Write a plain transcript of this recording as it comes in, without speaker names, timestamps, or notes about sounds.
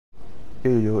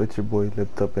Yo, it's your boy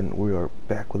Lipped Up, and we are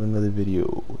back with another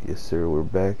video. Yes sir, we're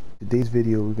back. Today's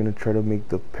video, we're gonna try to make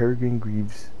the Peregrine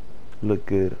Greaves look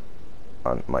good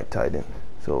on my Titan.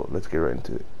 So let's get right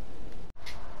into it.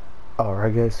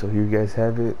 Alright guys, so here you guys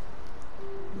have it.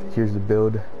 Here's the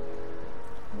build.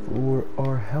 For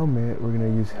our helmet, we're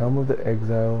gonna use Helm of the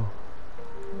Exile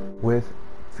with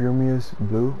Furious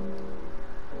Blue.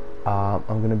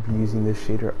 I'm gonna be using this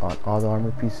shader on all the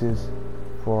armor pieces.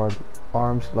 For our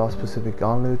arms, Lost Pacific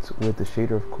Gauntlets with the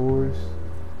shader, of course.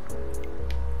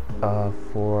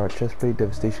 For our chestplate,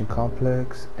 Devastation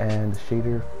Complex, and the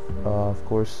shader, of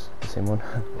course, the same one.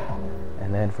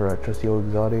 And then for our trusty old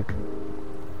exotic,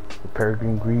 the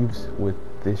Peregrine Greaves with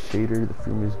this shader, the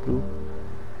Furious Blue.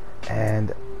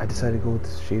 And I decided to go with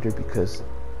this shader because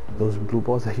those blue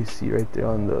balls that you see right there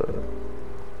on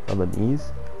the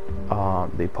knees,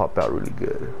 they pop out really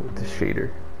good with this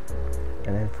shader.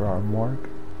 And then for our mark,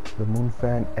 the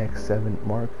Moonfan X7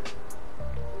 mark,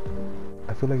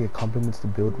 I feel like it complements the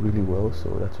build really well, so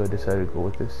that's why I decided to go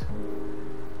with this.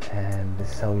 And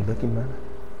this is how we're looking, man.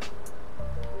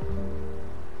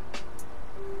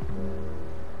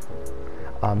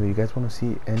 If you guys want to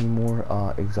see any more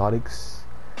exotics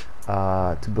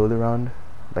to build around,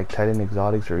 like Titan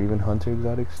exotics or even Hunter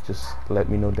exotics, just let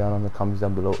me know down in the comments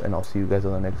down below, and I'll see you guys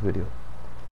on the next video.